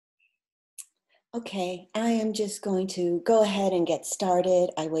Okay, I am just going to go ahead and get started.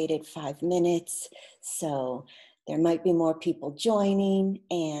 I waited 5 minutes, so there might be more people joining.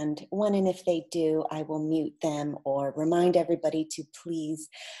 And when and if they do, I will mute them or remind everybody to please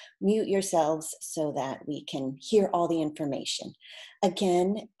mute yourselves so that we can hear all the information.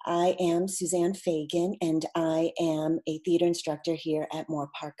 Again, I am Suzanne Fagan, and I am a theater instructor here at Moore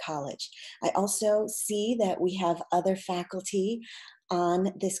Park College. I also see that we have other faculty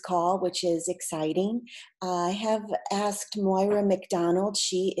on this call, which is exciting. I have asked Moira McDonald,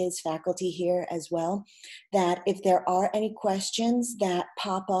 she is faculty here as well, that if there are any questions that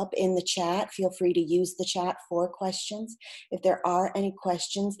pop up in the chat, feel free to use the chat for questions. If there are any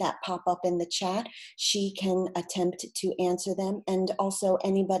questions that pop up in the chat, she can attempt to answer them. And also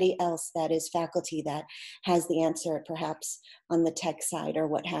anybody else that is faculty that has the answer, perhaps on the tech side or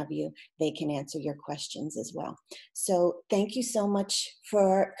what have you, they can answer your questions as well. So thank you so much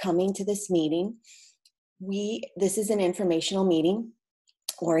for coming to this meeting. This is an informational meeting,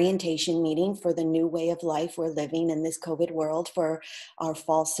 orientation meeting for the new way of life we're living in this COVID world for our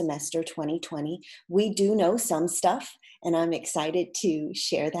fall semester 2020. We do know some stuff, and I'm excited to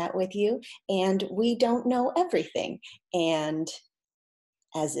share that with you. And we don't know everything. And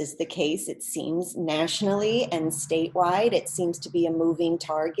as is the case, it seems nationally and statewide, it seems to be a moving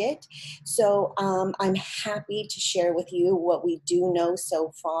target. So I'm happy to share with you what we do know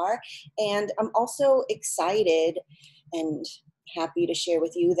so far. And I'm also excited and happy to share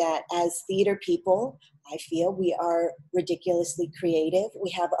with you that as theater people, I feel we are ridiculously creative.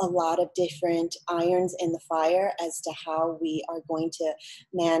 We have a lot of different irons in the fire as to how we are going to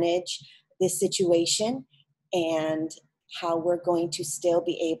manage this situation and how we're going to still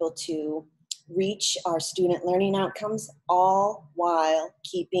be able to reach our student learning outcomes, all while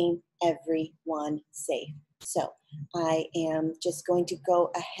keeping everyone safe. So I am just going to go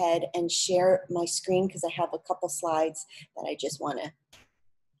ahead and share my screen because I have a couple slides that I just want to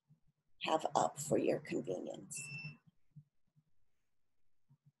have up for your convenience.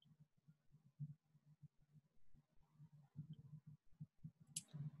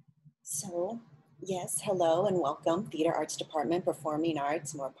 So, yes, hello and welcome, Theater Arts Department, Performing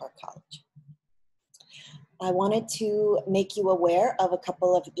Arts, Moore Park College. I wanted to make you aware of a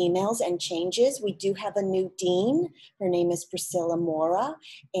couple of emails and changes. We do have a new dean. Her name is Priscilla Mora,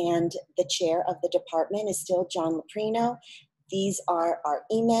 and the chair of the department is still John Loprino. These are our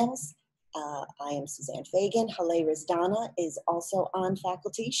emails. I am Suzanne Fagan. Haleh Rizdana is also on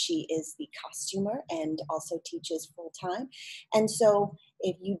faculty. She is the costumer and also teaches full-time. And so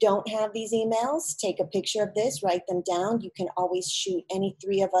if you don't have these emails, take a picture of this, write them down. You can always shoot any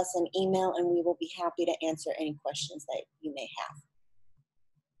three of us an email and we will be happy to answer any questions that you may have.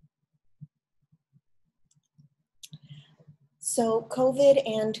 So COVID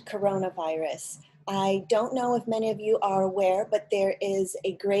and coronavirus. I don't know if many of you are aware, but there is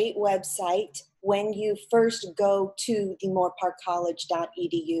a great website when you first go to the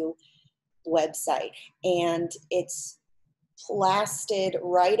mooreparkcollege.edu website, and it's blasted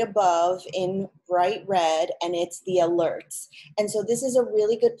right above in bright red, and it's the alerts. And so this is a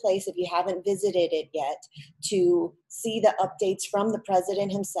really good place, if you haven't visited it yet, to see the updates from the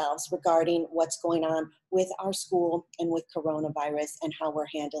president himself regarding what's going on with our school and with coronavirus and how we're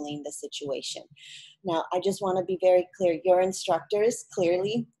handling the situation. Now, I just want to be very clear. Your instructors,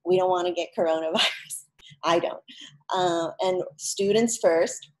 clearly, we don't want to get coronavirus. I don't. And students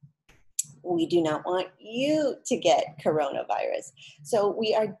first, we do not want you to get coronavirus. So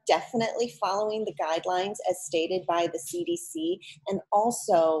we are definitely following the guidelines as stated by the CDC and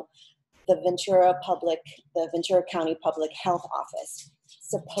also the Ventura County Public Health Office.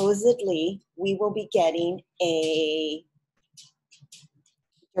 Supposedly, we will be getting a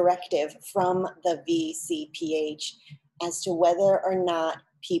directive from the VCPH as to whether or not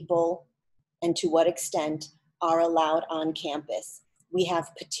people and to what extent are allowed on campus. We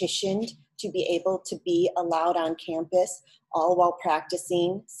have petitioned to be able to be allowed on campus, all while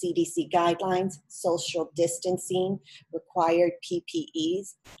practicing CDC guidelines, social distancing, required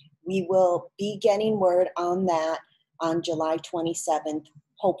PPEs. We will be getting word on that on July 27th,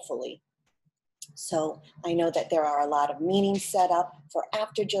 hopefully. So I know that there are a lot of meetings set up for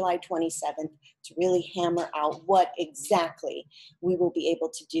after July 27th to really hammer out what exactly we will be able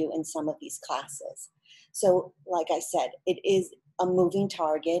to do in some of these classes. So like I said, it is a moving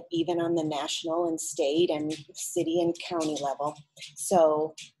target, even on the national and state and city and county level.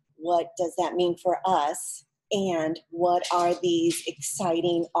 So what does that mean for us? And what are these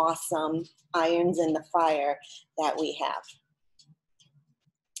exciting, awesome irons in the fire that we have?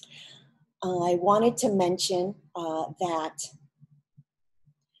 I wanted to mention that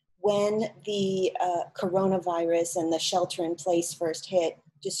when the coronavirus and the shelter in place first hit,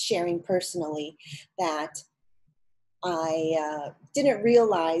 just sharing personally that I didn't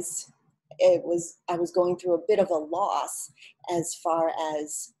realize I was going through a bit of a loss as far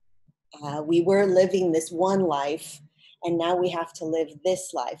as we were living this one life, and now we have to live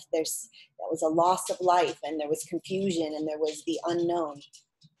this life. That was a loss of life, and there was confusion, and there was the unknown.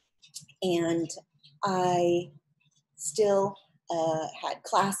 And I still had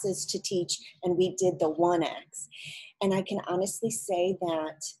classes to teach, and we did the one acts. And I can honestly say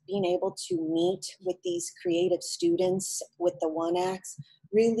that being able to meet with these creative students with the one acts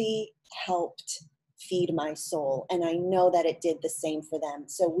really helped feed my soul. And I know that it did the same for them.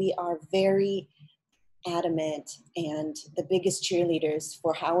 So we are very adamant and the biggest cheerleaders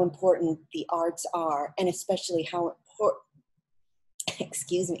for how important the arts are, and especially how important,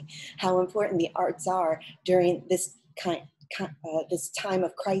 excuse me, how important the arts are during this this time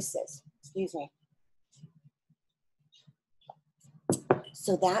of crisis. Excuse me.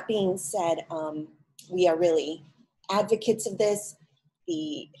 So that being said, we are really advocates of this.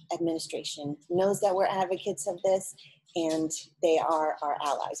 The administration knows that we're advocates of this, and they are our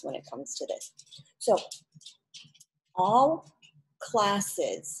allies when it comes to this. So all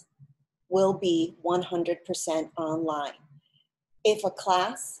classes will be 100% online. If a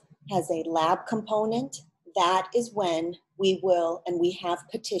class has a lab component, that is when we will, and we have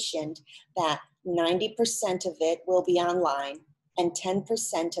petitioned that 90% of it will be online and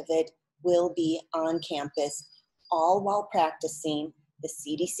 10% of it will be on campus, all while practicing the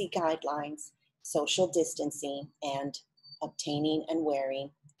CDC guidelines, social distancing, and obtaining and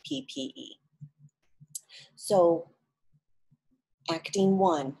wearing PPE. So acting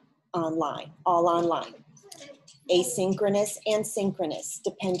one, online, all online. Asynchronous and synchronous,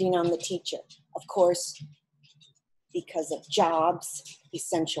 depending on the teacher. Of course, because of jobs,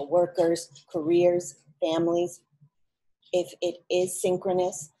 essential workers, careers, families. If it is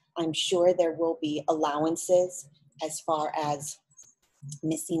synchronous, I'm sure there will be allowances as far as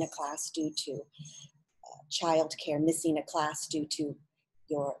missing a class due to childcare, missing a class due to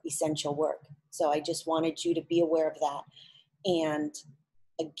your essential work. So I just wanted you to be aware of that. And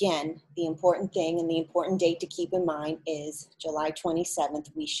again, the important thing and the important date to keep in mind is July 27th.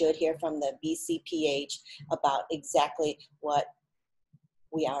 We should hear from the BCPH about exactly what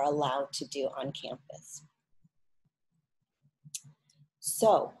we are allowed to do on campus.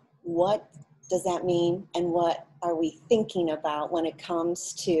 So what does that mean, and what are we thinking about when it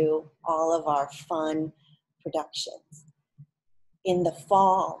comes to all of our fun productions? In the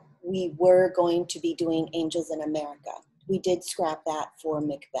fall, we were going to be doing Angels in America. We did scrap that for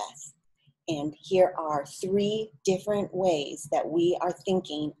Macbeth. And here are 3 different ways that we are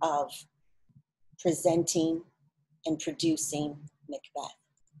thinking of presenting and producing Macbeth.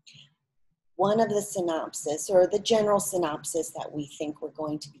 One of the synopsis, or the general synopsis that we think we're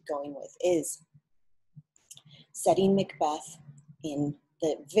going to be going with, is setting Macbeth in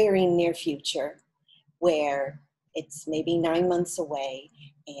the very near future, where it's maybe 9 months away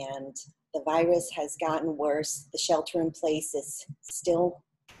and the virus has gotten worse. The shelter in place is still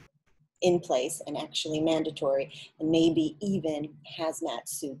in place and actually mandatory, and maybe even hazmat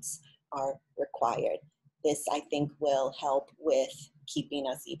suits are required. This, I think, will help with keeping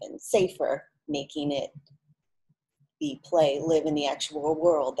us even safer, making it the play live in the actual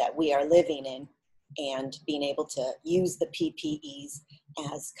world that we are living in, and being able to use the PPEs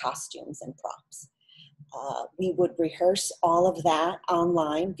as costumes and props. We would rehearse all of that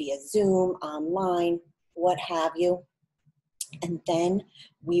online, via Zoom, online, what have you. And then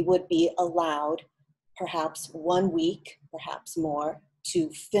we would be allowed perhaps 1 week, perhaps more, to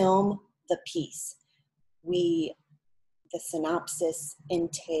film the piece. The synopsis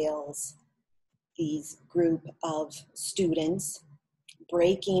entails these group of students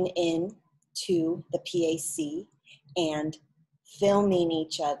breaking in to the PAC and filming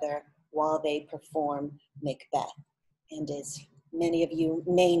each other while they perform Macbeth. And as many of you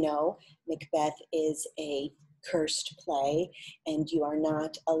may know, Macbeth is a cursed play, and you are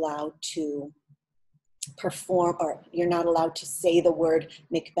not allowed to perform, or you're not allowed to say the word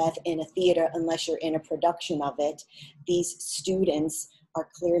Macbeth in a theater unless you're in a production of it. These students are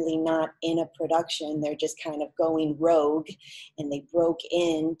clearly not in a production. They're just kind of going rogue, and they broke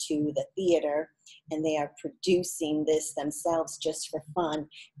into the theater and they are producing this themselves just for fun.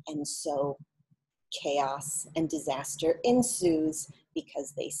 And so chaos and disaster ensues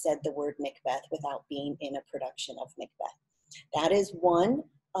because they said the word Macbeth without being in a production of Macbeth. That is one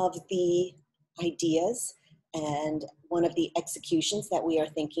of the ideas. And one of the executions that we are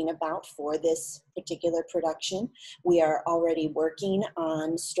thinking about for this particular production, we are already working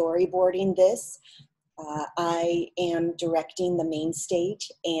on storyboarding this. I am directing the main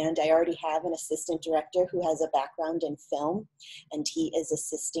stage, and I already have an assistant director who has a background in film, and he is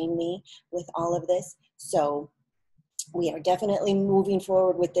assisting me with all of this. So we are definitely moving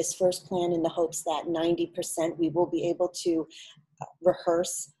forward with this first plan in the hopes that 90% we will be able to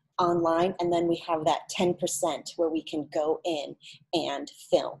rehearse online, and then we have that 10% where we can go in and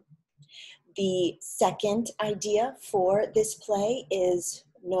film. The second idea for this play is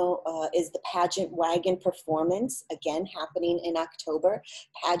the pageant wagon performance, again happening in October.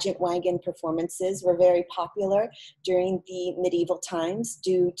 Pageant wagon performances were very popular during the medieval times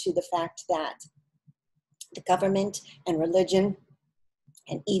due to the fact that the government and religion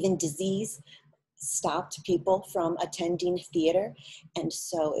and even disease stopped people from attending theater, and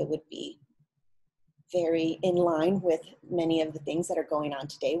so it would be very in line with many of the things that are going on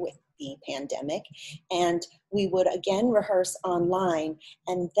today with the pandemic. And we would again rehearse online,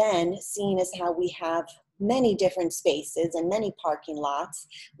 and then seeing as how we have many different spaces and many parking lots,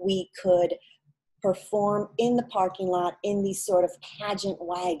 we could perform in the parking lot in these sort of pageant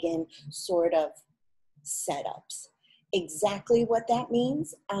wagon sort of setups. Exactly what that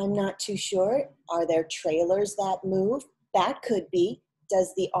means, I'm not too sure. Are there trailers that move? That could be.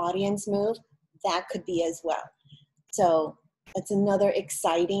 Does the audience move? That could be as well. So that's another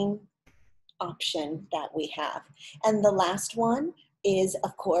exciting option that we have. And the last one is,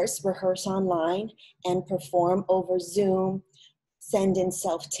 of course, rehearse online and perform over Zoom, send in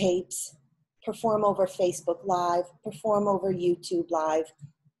self-tapes, perform over Facebook Live, perform over YouTube Live,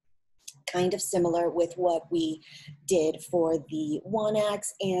 kind of similar with what we did for the one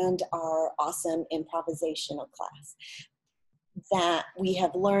acts and our awesome improvisational class that we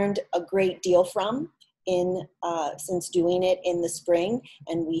have learned a great deal from since doing it in the spring,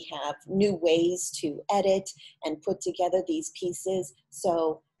 and we have new ways to edit and put together these pieces.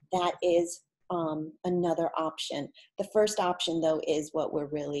 So that is another option. The first option, though, is what we're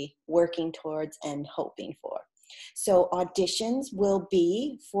really working towards and hoping for. So auditions will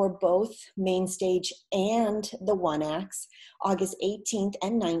be for both main stage and the one acts, August 18th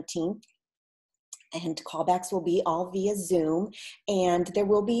and 19th. And callbacks will be all via Zoom. And there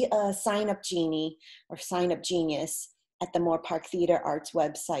will be a sign-up genie or sign-up genius at the Moore Park Theater Arts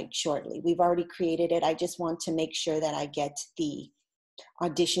website shortly. We've already created it. I just want to make sure that I get the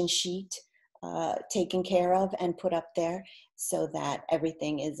audition sheet taken care of and put up there so that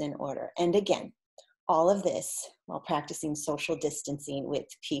everything is in order. And again, all of this while practicing social distancing with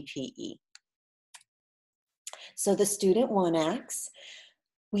PPE. So the student one acts,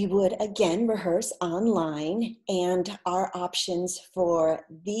 we would again rehearse online, and our options for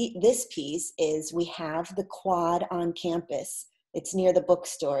this piece is we have the quad on campus. It's near the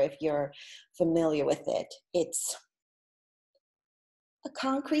bookstore if you're familiar with it. It's a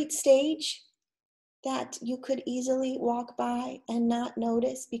concrete stage that you could easily walk by and not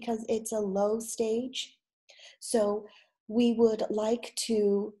notice because it's a low stage. So we would like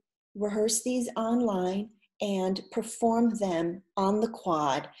to rehearse these online and perform them on the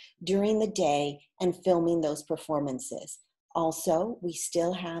quad during the day and filming those performances. Also, we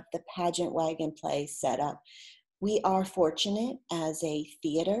still have the pageant wagon play set up. We are fortunate as a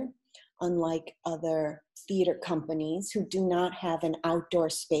theater, unlike other theater companies who do not have an outdoor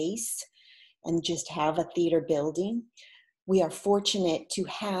space and just have a theater building. We are fortunate to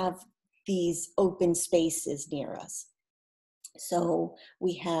have these open spaces near us. So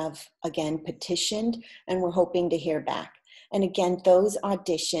we have, again, petitioned, and we're hoping to hear back. And again, those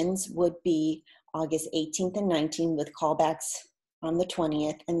auditions would be August 18th and 19th with callbacks on the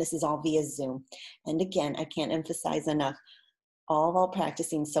 20th, and this is all via Zoom. And again, I can't emphasize enough, all while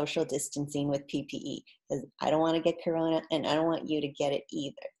practicing social distancing with PPE, because I don't want to get corona, and I don't want you to get it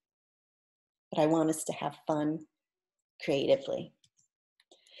either. But I want us to have fun creatively.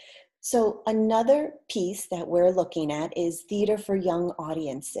 So another piece that we're looking at is theater for young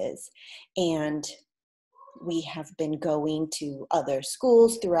audiences. And we have been going to other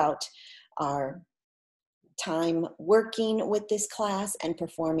schools throughout our time working with this class and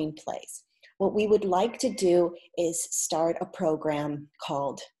performing plays. What we would like to do is start a program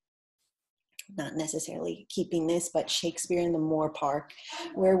called, not necessarily keeping this, but Shakespeare in the Moore Park,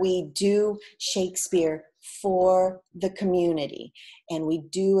 where we do Shakespeare for the community, and we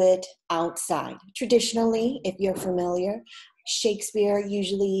do it outside. Traditionally, if you're familiar, Shakespeare,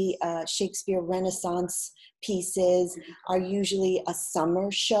 usually Shakespeare Renaissance pieces are usually a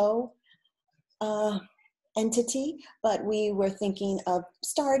summer show. entity, but we were thinking of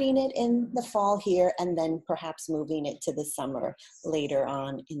starting it in the fall here and then perhaps moving it to the summer later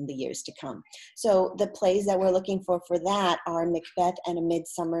on in the years to come. So the plays that we're looking for that are Macbeth and A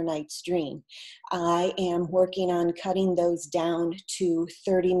Midsummer Night's Dream. I am working on cutting those down to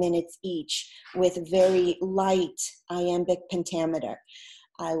 30 minutes each with very light iambic pentameter.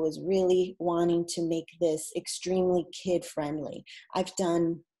 I was really wanting to make this extremely kid-friendly. I've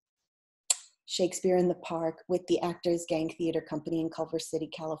done Shakespeare in the Park with the Actors Gang Theater Company in Culver City,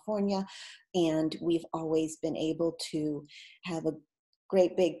 California, and we've always been able to have a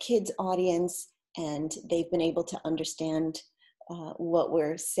great big kids audience, and they've been able to understand what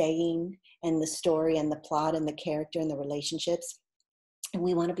we're saying and the story and the plot and the character and the relationships. And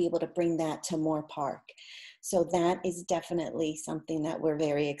we want to be able to bring that to Moore Park. So that is definitely something that we're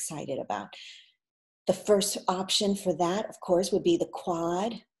very excited about. The first option for that, of course, would be the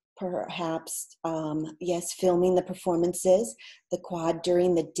quad. Perhaps, yes, filming the performances, the quad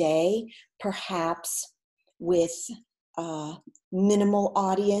during the day, perhaps with minimal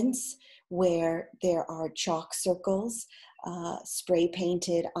audience where there are chalk circles spray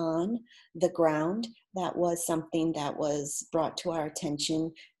painted on the ground. That was something that was brought to our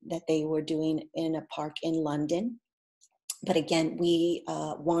attention that they were doing in a park in London. But again, we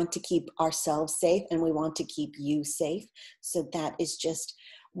want to keep ourselves safe and we want to keep you safe. So that is just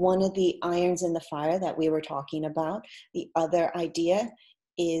one of the irons in the fire that we were talking about. The other idea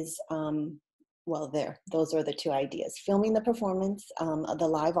is, those are the two ideas. Filming the performance, the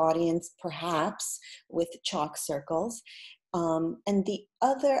live audience, perhaps with chalk circles. And the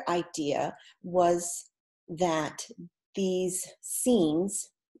other idea was that these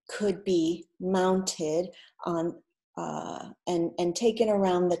scenes could be mounted on and taken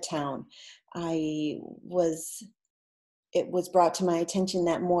around the town. It was brought to my attention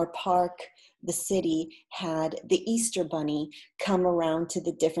that Moore Park, the city, had the Easter Bunny come around to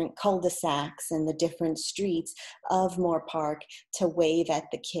the different cul-de-sacs and the different streets of Moore Park to wave at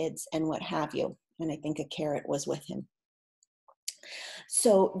the kids and what have you. And I think a carrot was with him.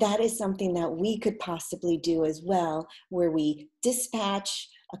 So that is something that we could possibly do as well, where we dispatch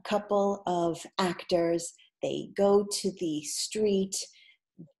a couple of actors. They go to the street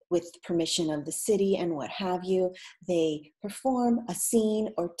with permission of the city and what have you. They perform a scene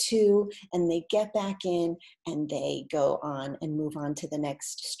or two and they get back in and they go on and move on to the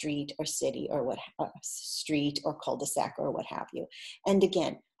next street or city or street or cul-de-sac or what have you. And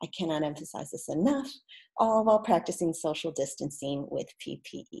again, I cannot emphasize this enough, all while practicing social distancing with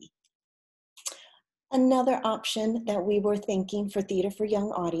PPE. Another option that we were thinking for Theater for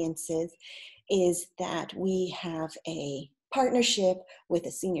Young Audiences is that we have a partnership with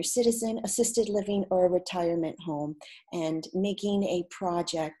a senior citizen, assisted living, or a retirement home, and making a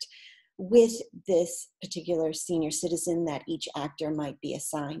project with this particular senior citizen that each actor might be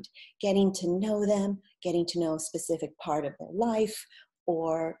assigned, getting to know them, getting to know a specific part of their life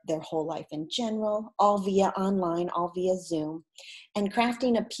or their whole life in general, all via online, all via Zoom, and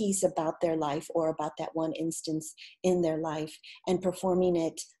crafting a piece about their life or about that one instance in their life and performing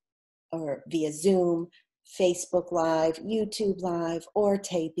it or via Zoom, Facebook Live, YouTube Live, or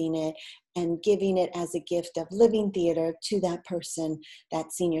taping it and giving it as a gift of living theater to that person,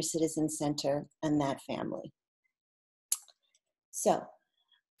 that senior citizen center, and that family. So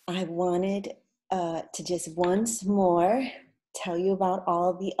I wanted to just once more tell you about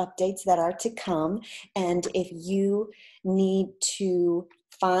all the updates that are to come. And if you need to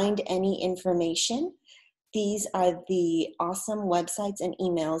find any information, these are the awesome websites and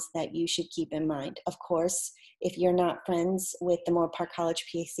emails that you should keep in mind. Of course, if you're not friends with the Moore Park College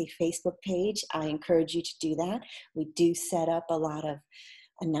PAC Facebook page, I encourage you to do that. We do set up a lot of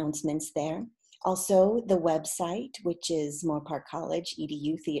announcements there. Also, the website, which is Moore Park College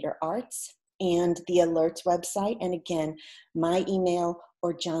EDU Theater Arts, and the alerts website, and again, my email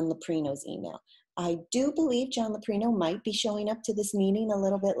or John Loprino's email. I do believe John Loprino might be showing up to this meeting a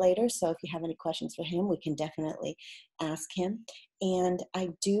little bit later, so if you have any questions for him, we can definitely ask him. And I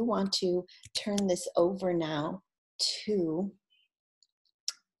do want to turn this over now to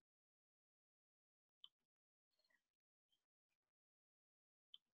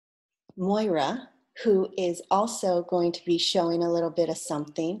Moira, who is also going to be showing a little bit of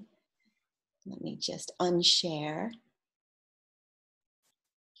something. Let me just unshare.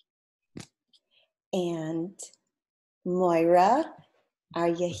 And Moira, are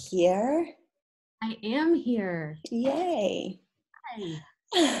you here? I am here. Yay.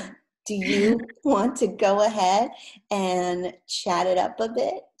 Hi. Do you want to go ahead and chat it up a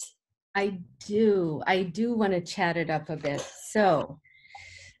bit? I do want to chat it up a bit. So,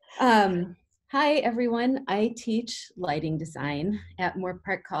 Hi, everyone. I teach lighting design at Moore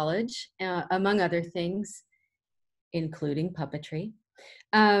Park College, among other things, including puppetry.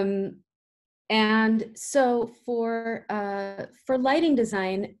 Um, and so for lighting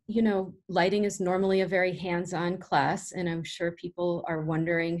design, lighting is normally a very hands-on class, and I'm sure people are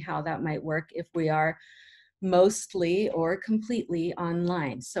wondering how that might work if we are mostly or completely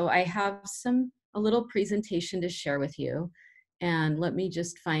online. So I have a little presentation to share with you. And let me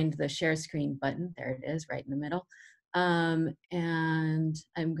just find the share screen button. There it is, right in the middle. And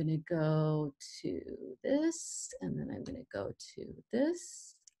I'm gonna go to this, and then I'm gonna go to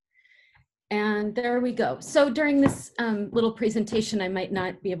this. And there we go. So during this little presentation, I might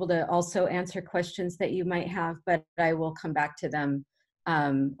not be able to also answer questions that you might have, but I will come back to them,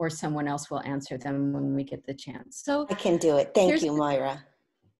 or someone else will answer them when we get the chance. So I can do it. Thank here's, you, Moira.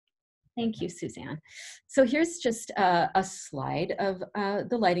 thank you, Suzanne. So here's just a slide of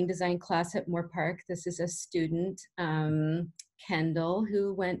the lighting design class at Moore Park. This is a student, Kendall,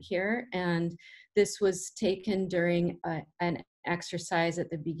 who went here, and this was taken during an exercise at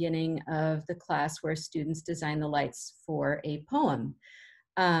the beginning of the class where students design the lights for a poem.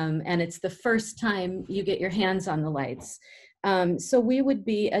 And it's the first time you get your hands on the lights. So we would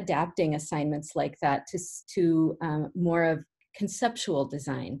be adapting assignments like that to more of conceptual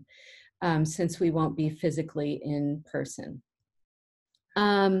design, since we won't be physically in person.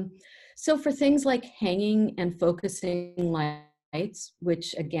 So for things like hanging and focusing lights,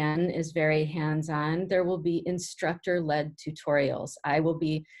 which again is very hands-on, there will be instructor-led tutorials. I will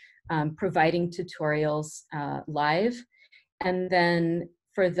be providing tutorials live. And then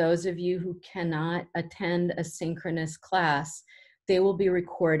for those of you who cannot attend a synchronous class, they will be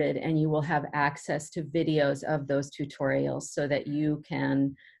recorded and you will have access to videos of those tutorials so that you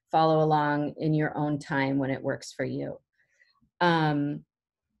can follow along in your own time when it works for you.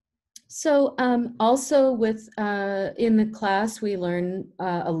 Also with in the class, we learn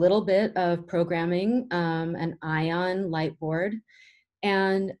a little bit of programming, an Ion light board.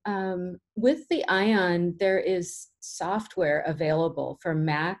 And with the Ion, there is software available for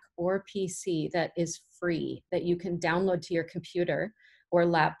Mac or PC that is free, that you can download to your computer or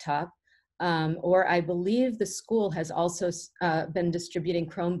laptop. Or I believe the school has also been distributing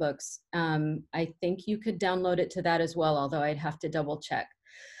Chromebooks. I think you could download it to that as well, although I'd have to double check.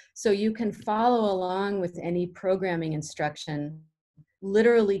 So you can follow along with any programming instruction,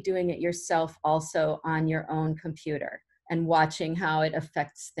 literally doing it yourself also on your own computer and watching how it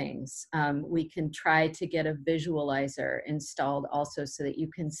affects things. We can try to get a visualizer installed also so that you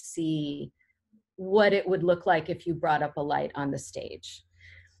can see what it would look like if you brought up a light on the stage.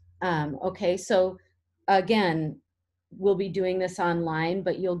 Okay, so again, we'll be doing this online,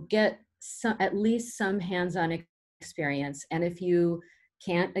 but you'll get at least some hands-on experience. And if you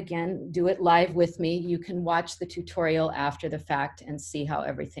can't, again, do it live with me, you can watch the tutorial after the fact and see how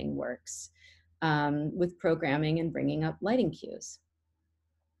everything works with programming and bringing up lighting cues.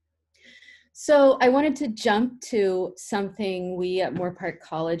 So I wanted to jump to something we at Moore Park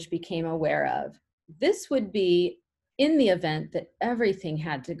College became aware of. This would be in the event that everything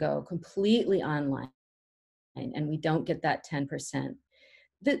had to go completely online and we don't get that 10%.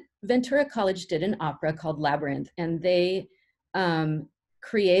 The Ventura College did an opera called Labyrinth, and they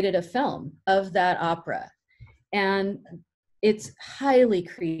created a film of that opera. And it's highly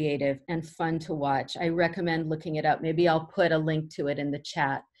creative and fun to watch. I recommend looking it up. Maybe I'll put a link to it in the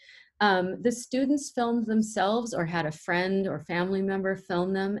chat. The students filmed themselves or had a friend or family member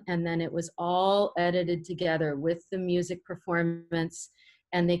film them, and then it was all edited together with the music performance,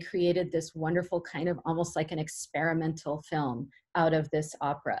 and they created this wonderful kind of almost like an experimental film out of this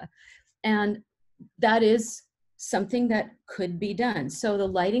opera. And that is something that could be done. So the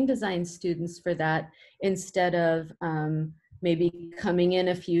lighting design students for that, instead of maybe coming in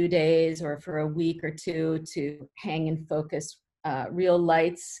a few days or for a week or two to hang and focus real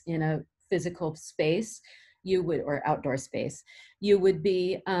lights in a physical space, you would, or outdoor space, you would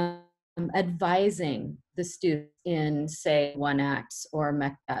be advising the students in, say, One Acts or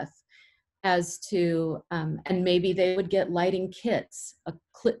Macbeth as to, and maybe they would get lighting kits,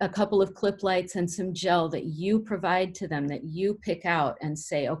 a couple of clip lights and some gel that you provide to them, that you pick out and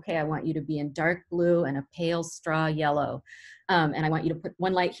say, okay, I want you to be in dark blue and a pale straw yellow. And I want you to put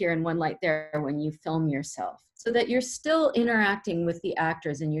one light here and one light there when you film yourself, so that you're still interacting with the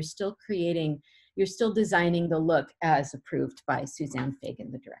actors and you're still creating, you're still designing the look as approved by Suzanne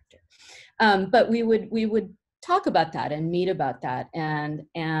Fagan, the director. But we would talk about that and meet about that and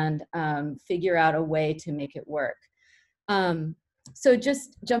figure out a way to make it work. So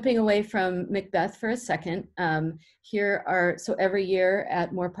just jumping away from Macbeth for a second, so every year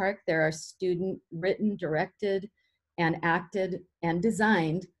at Moore Park, there are student written, directed, and acted and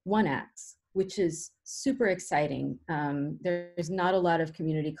designed one acts, which is super exciting. There's not a lot of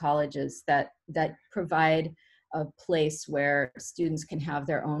community colleges that provide a place where students can have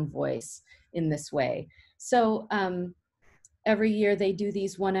their own voice in this way. So every year they do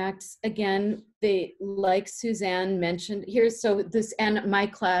these one acts. Again, they, like Suzanne mentioned here, so this, and my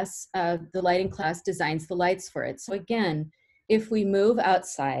class, the lighting class designs the lights for it. So again, if we move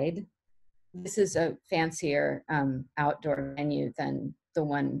outside, this is a fancier outdoor venue than the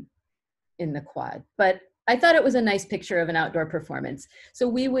one in the quad, but I thought it was a nice picture of an outdoor performance. So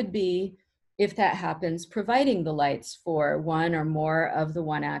we would be, if that happens, providing the lights for one or more of the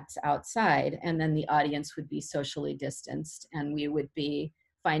one acts outside, and then the audience would be socially distanced, and we would be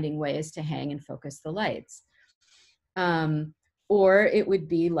finding ways to hang and focus the lights. Or it would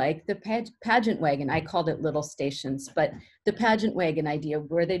be like the pageant wagon. I called it little stations, but the pageant wagon idea,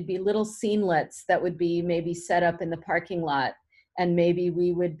 where there'd be little scenelets that would be maybe set up in the parking lot, and maybe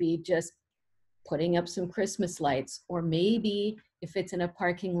we would be just putting up some Christmas lights, or maybe if it's in a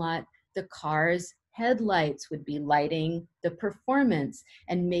parking lot, the car's headlights would be lighting the performance,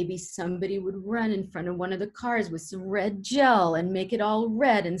 and maybe somebody would run in front of one of the cars with some red gel and make it all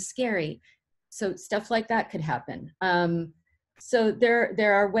red and scary. So stuff like that could happen. So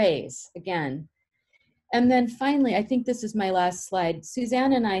there are ways, again. And then finally, I think this is my last slide.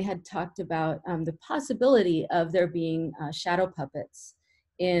 Suzanne and I had talked about the possibility of there being shadow puppets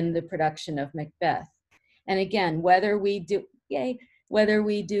in the production of Macbeth. And again, whether we do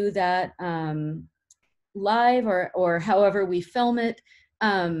that live or however we film it,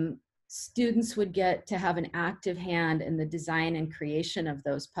 students would get to have an active hand in the design and creation of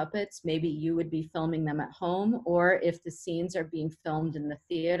those puppets. Maybe you would be filming them at home, or if the scenes are being filmed in the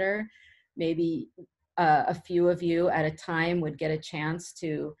theater, maybe a few of you at a time would get a chance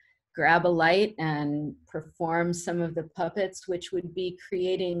to grab a light and perform some of the puppets, which would be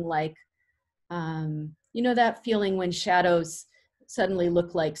creating like, you know, that feeling when shadows suddenly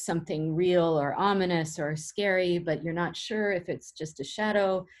look like something real or ominous or scary, but you're not sure if it's just a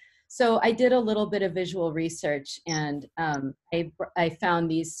shadow. So I did a little bit of visual research, and I found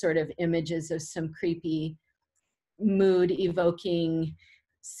these sort of images of some creepy, mood evoking,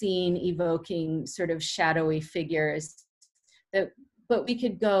 scene evoking, sort of shadowy figures that, but we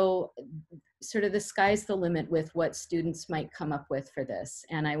could go sort of, the sky's the limit with what students might come up with for this.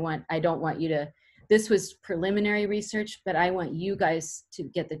 And I don't want you to, this was preliminary research, but I want you guys to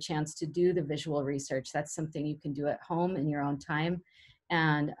get the chance to do the visual research. That's something you can do at home in your own time.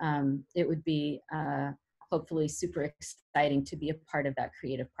 And it would be hopefully super exciting to be a part of that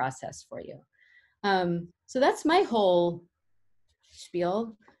creative process for you. So that's my whole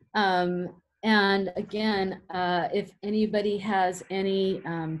spiel. And again, if anybody has any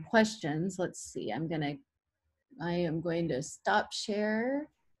questions, let's see, I am going to stop share.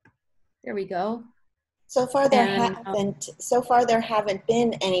 There we go. So far there haven't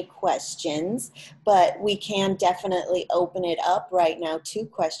been any questions, but we can definitely open it up right now to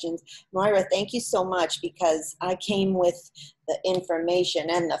questions. Moira, thank you so much, because I came with the information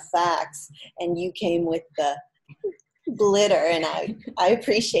and the facts, and you came with the glitter, and I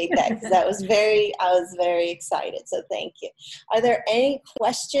appreciate that, because I was very excited. So thank you. Are there any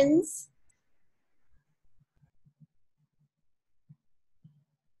questions?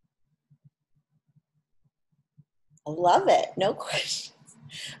 I love it. No questions.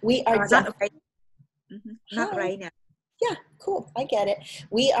 We are not right now. Yeah, cool. I get it.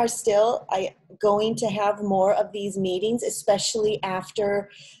 We are still going to have more of these meetings, especially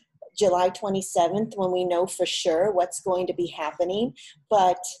after July 27th, when we know for sure what's going to be happening.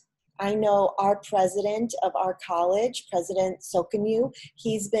 But I know our president of our college, President Sokamu,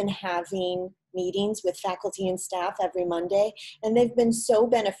 he's been having meetings with faculty and staff every Monday, and they've been so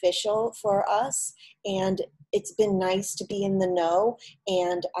beneficial for us, and it's been nice to be in the know,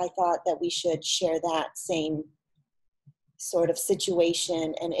 and I thought that we should share that same sort of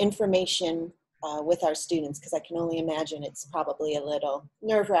situation and information with our students, because I can only imagine it's probably a little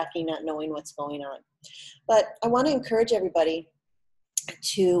nerve-wracking not knowing what's going on. But I want to encourage everybody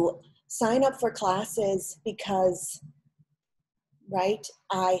to sign up for classes, because, right,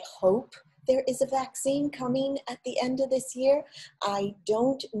 I hope there is a vaccine coming at the end of this year. I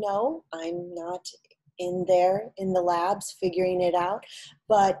don't know. I'm not in there in the labs figuring it out.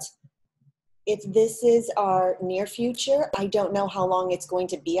 But if this is our near future, I don't know how long it's going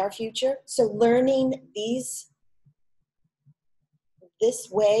to be our future. So learning this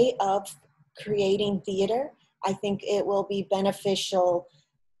way of creating theater I think it will be beneficial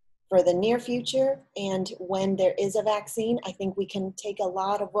for the near future. And when there is a vaccine, I think we can take a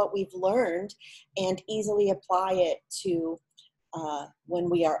lot of what we've learned and easily apply it to when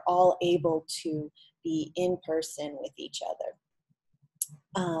we are all able to be in person with each other.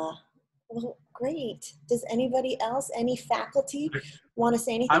 Well, great. Does anybody else, any faculty, want to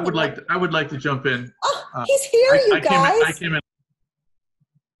say anything? I would like to jump in. Oh, he's here, you guys. I came in.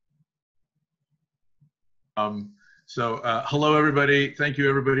 Hello, everybody. Thank you,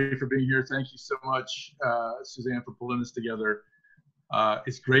 everybody, for being here. Thank you so much, Suzanne, for pulling this together.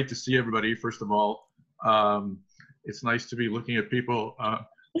 It's great to see everybody, first of all. It's nice to be looking at people I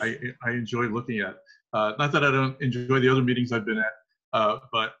enjoy looking at. Not that I don't enjoy the other meetings I've been at,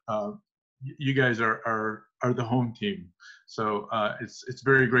 but you guys are the home team. So it's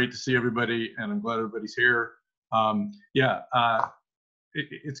very great to see everybody, and I'm glad everybody's here.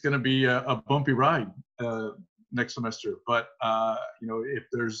 It's going to be a bumpy ride next semester, but if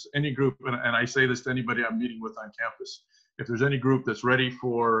there's any group, and I say this to anybody I'm meeting with on campus, if there's any group that's ready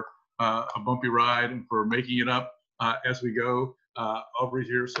for a bumpy ride and for making it up as we go, Aubrey's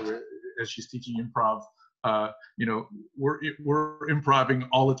here, so as she's teaching improv, we're improving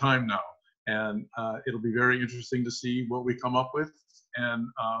all the time now, and it'll be very interesting to see what we come up with. And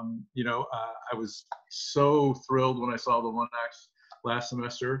I was so thrilled when I saw the one act last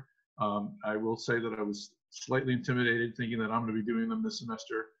semester. I will say that I was slightly intimidated, thinking that I'm going to be doing them this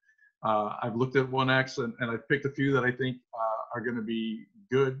semester. I've looked at one acts and I've picked a few that I think are going to be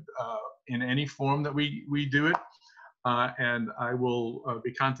good in any form that we do it. And I will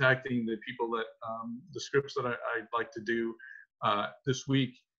be contacting the people that the scripts that I'd like to do this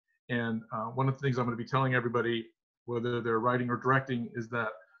week. And one of the things I'm going to be telling everybody, whether they're writing or directing, is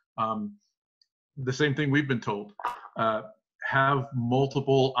that the same thing we've been told. Have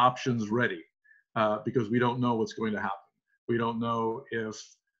multiple options ready because we don't know what's going to happen. We don't know if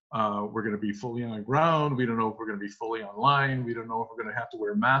we're going to be fully on the ground. We don't know if we're going to be fully online. We don't know if we're going to have to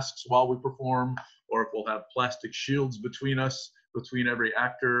wear masks while we perform, or if we'll have plastic shields between us, between every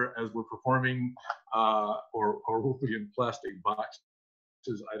actor as we're performing, or we'll be in plastic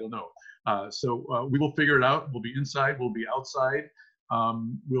boxes. I don't know. So we will figure it out. We'll be inside. We'll be outside.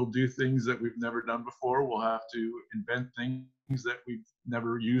 We'll do things that we've never done before. We'll have to invent things that we've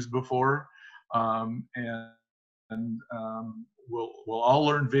never used before. We'll all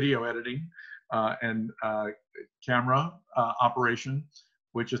learn video editing and camera operation,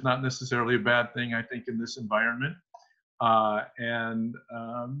 which is not necessarily a bad thing, I think, in this environment.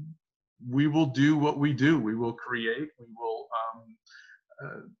 We will do what we do. We will create. We will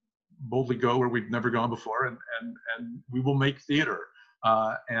boldly go where we've never gone before, and we will make theater.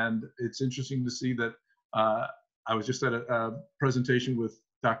 And it's interesting to see that I was just at a presentation with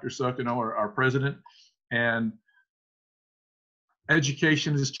Dr. Sukino, our president, and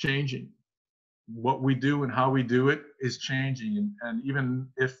education is changing. What we do and how we do it is changing. And even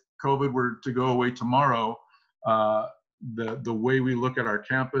if COVID were to go away tomorrow, the way we look at our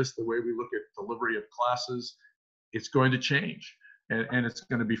campus, the way we look at delivery of classes, it's going to change. And it's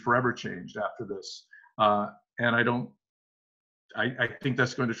going to be forever changed after this. And I think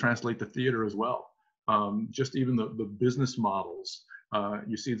that's going to translate to theater as well. Just even the business models.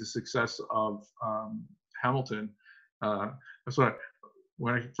 You see the success of Hamilton. That's what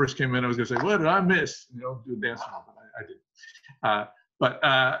when I first came in, I was going to say, what did I miss? Do a dance move, but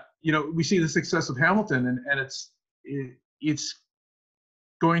I didn't. We see the success of Hamilton, and it's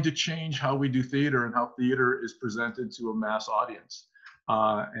going to change how we do theater and how theater is presented to a mass audience.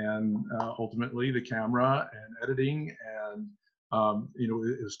 And ultimately, the camera and editing, and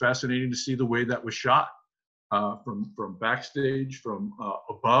it was fascinating to see the way that was shot from backstage, from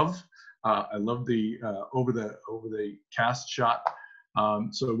above. I love the over the cast shot.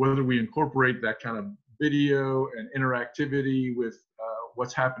 So whether we incorporate that kind of video and interactivity with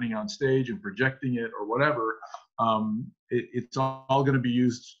what's happening on stage and projecting it or whatever, it's all going to be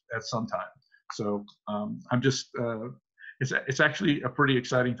used at some time. So I'm just, it's actually a pretty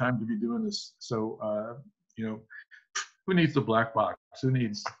exciting time to be doing this. So, who needs the black box? Who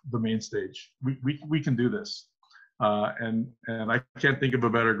needs the main stage? We can do this. And I can't think of a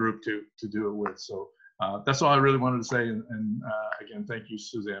better group to do it with. So that's all I really wanted to say. And again, thank you,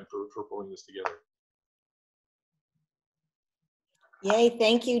 Suzanne, for pulling this together. Yay,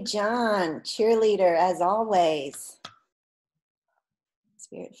 thank you, John. Cheerleader, as always.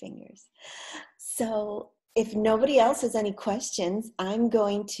 Spirit fingers. So if nobody else has any questions, I'm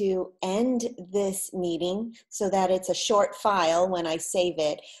going to end this meeting so that it's a short file when I save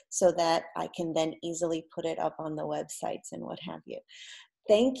it, so that I can then easily put it up on the websites and what have you.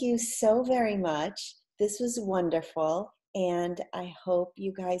 Thank you so very much. This was wonderful. And I hope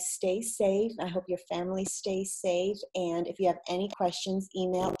you guys stay safe. I hope your family stays safe. And if you have any questions,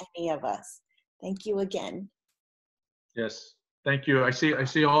 email any of us. Thank you again. Yes. Thank you. I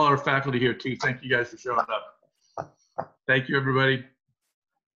see all our faculty here too. Thank you guys for showing up. Thank you, everybody.